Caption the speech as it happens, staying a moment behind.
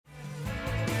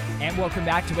And welcome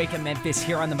back to Wake Up Memphis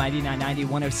here on the Mighty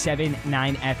 990,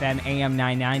 107.9 FM, AM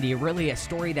 990. Really a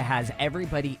story that has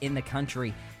everybody in the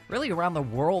country, really around the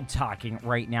world talking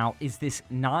right now, is this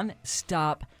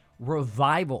non-stop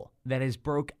revival that has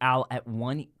broke out at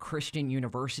one Christian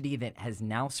university that has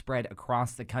now spread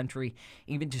across the country,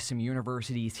 even to some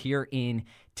universities here in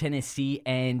Tennessee.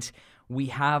 And we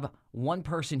have one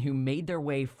person who made their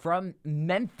way from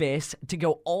Memphis to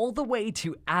go all the way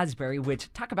to Asbury,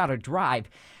 which, talk about a drive,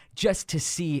 just to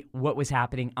see what was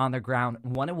happening on the ground.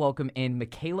 Want to welcome in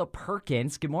Michaela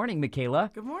Perkins. Good morning,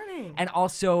 Michaela. Good morning. And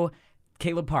also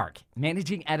Caleb Park,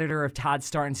 managing editor of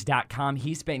ToddStarnes.com.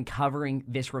 He's been covering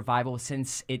this revival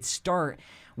since its start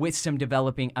with some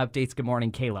developing updates. Good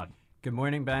morning, Caleb. Good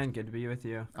morning, Ben. Good to be with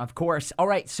you. Of course. All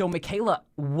right, so Michaela,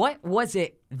 what was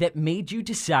it that made you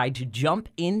decide to jump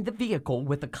in the vehicle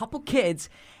with a couple kids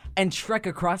and trek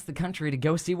across the country to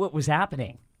go see what was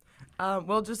happening?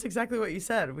 Well, just exactly what you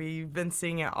said. We've been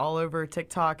seeing it all over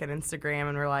TikTok and Instagram,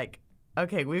 and we're like,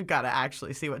 okay, we've got to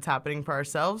actually see what's happening for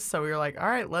ourselves. So we were like, all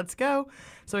right, let's go.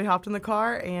 So we hopped in the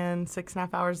car, and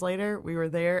 6.5 hours later, we were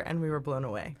there, and we were blown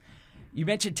away. You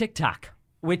mentioned TikTok,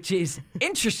 which is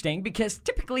interesting because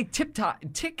typically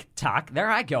TikTok, there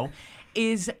I go,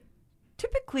 is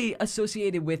typically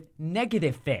associated with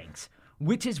negative things,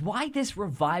 which is why this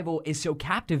revival is so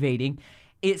captivating.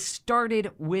 It started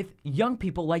with young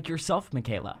people like yourself,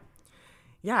 Michaela.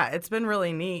 Yeah, it's been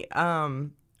really neat.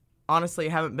 Honestly,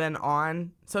 I haven't been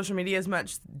on social media as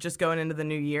much just going into the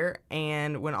new year.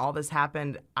 And when all this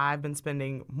happened, I've been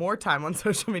spending more time on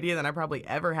social media than I probably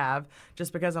ever have,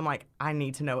 just because I'm like, I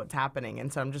need to know what's happening.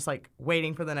 And so I'm just like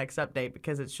waiting for the next update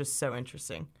because it's just so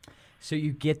interesting. So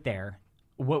you get there.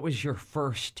 What was your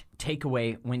first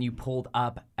takeaway when you pulled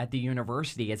up at the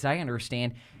university? As I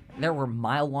understand, there were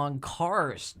mile-long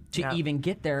cars to even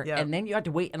get there, and then you had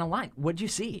to wait in a line. What did you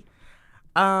see?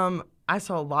 I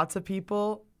saw lots of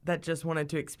people that just wanted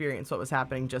to experience what was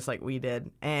happening just like we did.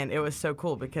 And it was so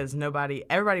cool because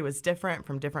everybody was different,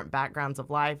 from different backgrounds of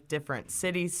life, different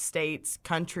cities, states,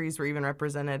 countries were even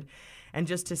represented. And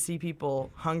just to see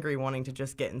people hungry, wanting to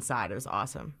just get inside, it was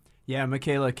awesome. Yeah,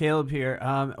 Michaela, Caleb here.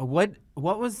 What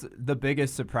was the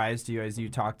biggest surprise to you as you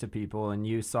talked to people and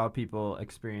you saw people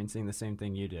experiencing the same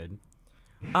thing you did?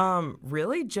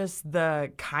 Really just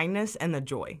the kindness and the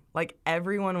joy. Like,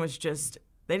 everyone was just,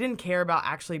 they didn't care about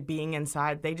actually being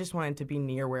inside. They just wanted to be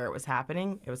near where it was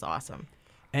happening. It was awesome.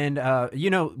 And,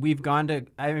 we've gone to,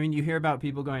 you hear about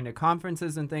people going to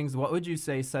conferences and things. What would you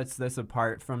say sets this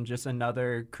apart from just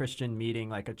another Christian meeting,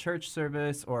 like a church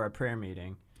service or a prayer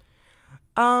meeting?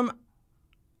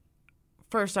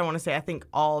 First, I want to say I think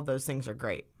all of those things are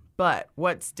great. But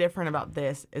what's different about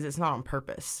this is it's not on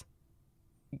purpose.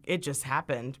 It just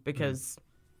happened because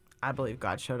I believe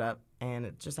God showed up, and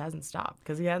it just hasn't stopped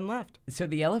because he hadn't left. So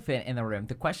the elephant in the room,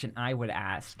 the question I would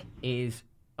ask is,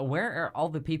 where are all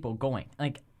the people going?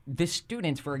 Like the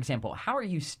students, for example, how are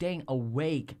you staying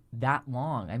awake that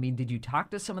long? I mean, did you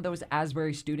talk to some of those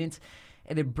Asbury students?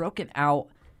 It had broken out.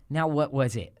 Now, what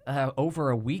was it?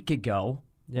 Over a week ago.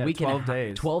 Yeah, week 12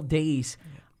 days. 12 days.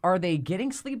 Are they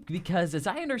getting sleep? Because as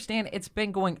I understand, it's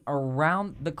been going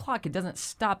around the clock. It doesn't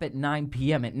stop at 9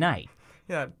 p.m. at night.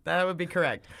 Yeah, that would be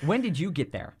correct. When did you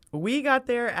get there? We got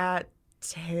there at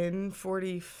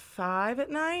 10:45 at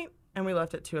night, and we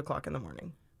left at 2 o'clock in the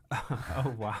morning.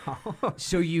 Oh, wow.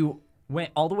 So you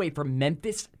went all the way from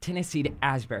Memphis, Tennessee to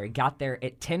Asbury, got there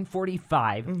at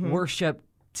 10:45, worship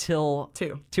till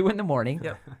 2 in the morning.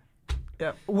 Yep.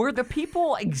 Yep. Were the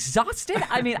people exhausted?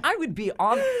 I mean, I would be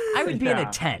in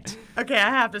a tent. Okay,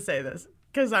 I have to say this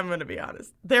because I'm going to be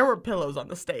honest. There were pillows on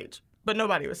the stage, but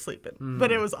nobody was sleeping.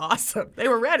 But it was awesome. They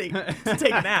were ready to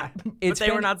take a nap, but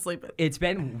they were not sleeping. It's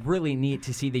been really neat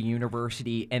to see the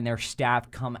university and their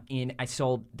staff come in. I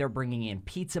saw they're bringing in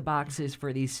pizza boxes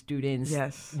for these students.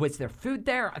 Yes. Was there food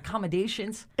there?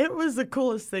 Accommodations? It was the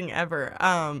coolest thing ever.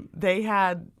 They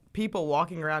had people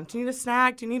walking around. Do you need a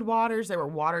snack? Do you need waters? There were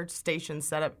water stations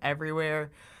set up everywhere.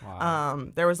 Wow.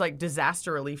 There was like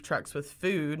disaster relief trucks with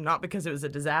food, not because it was a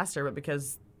disaster, but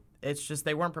because it's just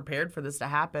they weren't prepared for this to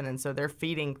happen, and so they're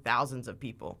feeding thousands of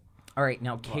people. All right,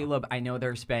 now, Caleb, I know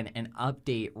there's been an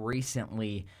update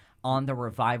recently on the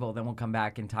revival. Then we'll come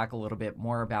back and talk a little bit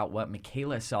more about what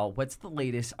Michaela saw. What's the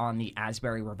latest on the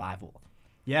Asbury revival?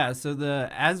 Yeah, so the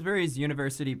Asbury's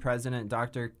University president,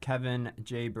 Dr. Kevin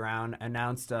J. Brown,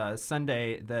 announced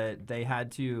Sunday that they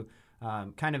had to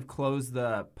kind of close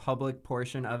the public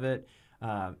portion of it.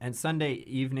 And Sunday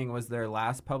evening was their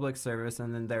last public service,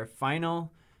 and then their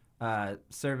final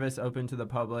service open to the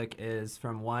public is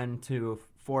from 1 to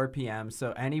 4 p.m.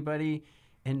 So anybody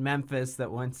in Memphis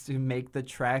that wants to make the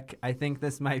trek, I think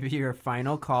this might be your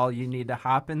final call. You need to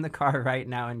hop in the car right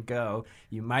now and go.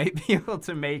 You might be able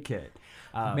to make it.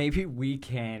 Maybe we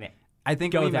can I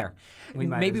think go we there.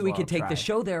 Maybe we could take the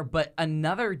show there. But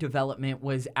another development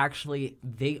was actually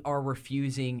they are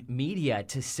refusing media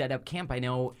to set up camp. I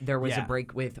know there was a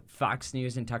break with Fox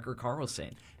News and Tucker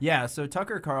Carlson. Yeah, so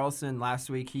Tucker Carlson last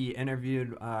week, he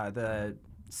interviewed the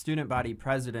student body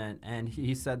president, and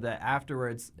he said that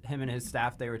afterwards, him and his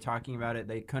staff, they were talking about it.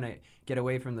 They couldn't get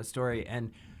away from the story,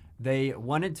 and they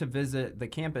wanted to visit the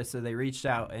campus, so they reached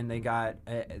out, and they got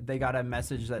a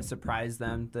message that surprised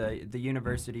them. The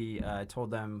university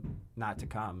told them not to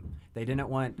come. They didn't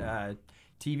want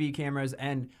TV cameras,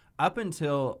 and up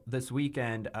until this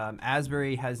weekend,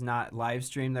 Asbury has not live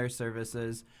streamed their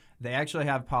services. They actually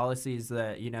have policies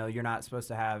that, you're not supposed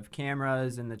to have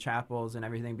cameras in the chapels and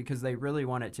everything because they really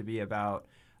want it to be about,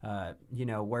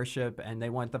 worship, and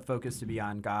they want the focus to be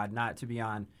on God, not to be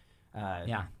on...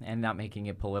 and not making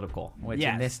it political, which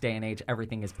in this day and age,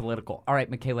 everything is political. All right,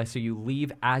 Michaela, so you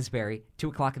leave Asbury, 2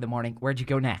 o'clock in the morning. Where'd you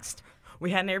go next?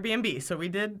 We had an Airbnb, so we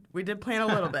did plan a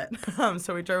little bit.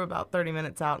 So we drove about 30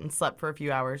 minutes out and slept for a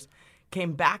few hours.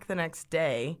 Came back the next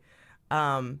day,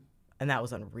 and that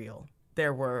was unreal.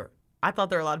 I thought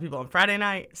there were a lot of people on Friday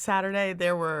night. Saturday,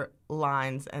 there were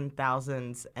lines and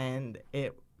thousands, and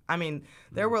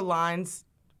there were lines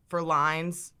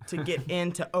to get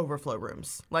into overflow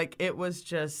rooms. Like, it was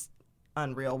just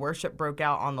unreal. Worship broke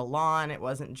out on the lawn. It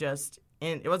wasn't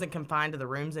confined to the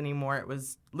rooms anymore. It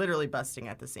was literally busting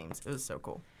at the seams. It was so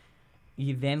cool.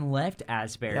 You then left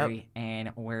Asbury, and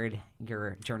where'd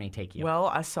your journey take you? Well,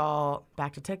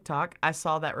 back to TikTok, I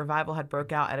saw that revival had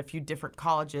broke out at a few different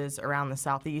colleges around the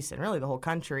Southeast and really the whole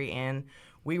country, and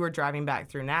we were driving back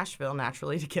through Nashville,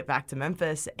 naturally, to get back to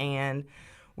Memphis, and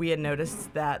we had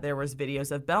noticed that there was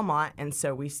videos of Belmont, and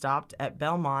so we stopped at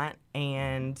Belmont,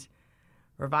 and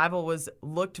revival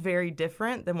looked very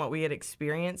different than what we had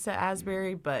experienced at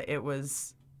Asbury, but it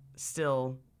was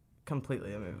still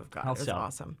completely a move of God. It was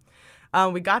awesome.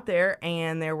 We got there,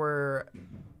 and there were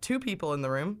 2 people in the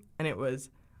room, and it was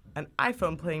an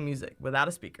iPhone playing music without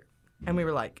a speaker. And we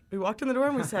walked in the door,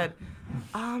 and we said,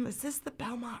 is this the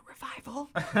Belmont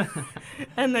Revival?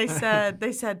 And they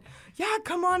said, yeah,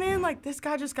 come on in. Like, this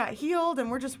guy just got healed, and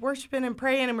we're just worshiping and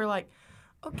praying. And we're like,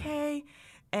 okay.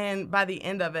 And by the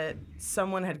end of it,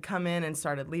 someone had come in and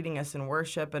started leading us in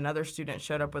worship. Another student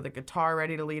showed up with a guitar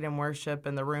ready to lead in worship,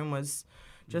 and the room was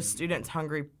just students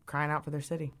hungry, crying out for their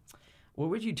city. What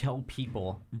would you tell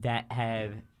people that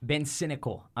have been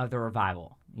cynical of the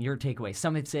revival? Your takeaway.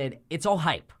 Some have said, it's all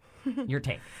hype. Your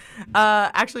take.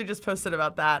 Actually just posted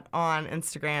about that on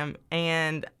Instagram,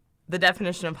 and the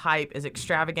definition of hype is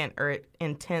extravagant or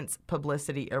intense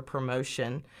publicity or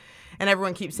promotion. And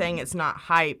everyone keeps saying it's not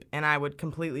hype, and I would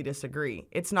completely disagree.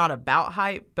 It's not about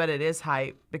hype, but it is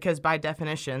hype because by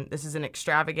definition, this is an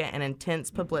extravagant and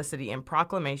intense publicity and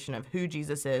proclamation of who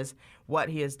Jesus is, what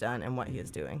he has done, and what he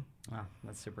is doing. Wow,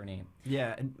 that's super neat.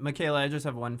 Yeah, and Michaela, I just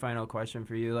have one final question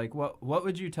for you. Like, what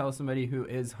would you tell somebody who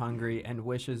is hungry and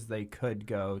wishes they could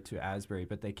go to Asbury,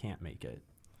 but they can't make it?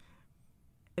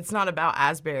 It's not about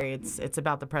Asbury. It's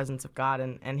about the presence of God,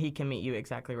 and he can meet you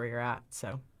exactly where you're at.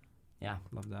 So, yeah,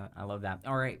 love that. I love that.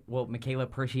 All right. Well, Michaela,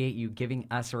 appreciate you giving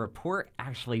us a report,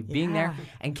 actually being there.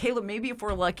 And Caleb, maybe if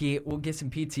we're lucky, we'll get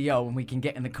some PTO and we can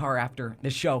get in the car after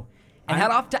the show and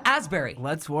head off to Asbury.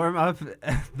 Let's warm up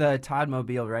the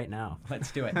Toddmobile right now.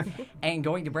 Let's do it. And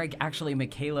going to break, actually,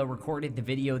 Michaela recorded the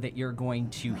video that you're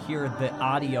going to hear, the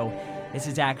audio. This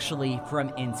is actually from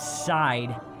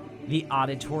inside the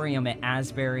auditorium at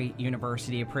Asbury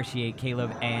University. Appreciate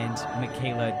Caleb and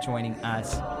Michaela joining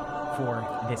us for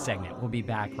this segment. We'll be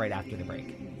back right after the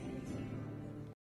break.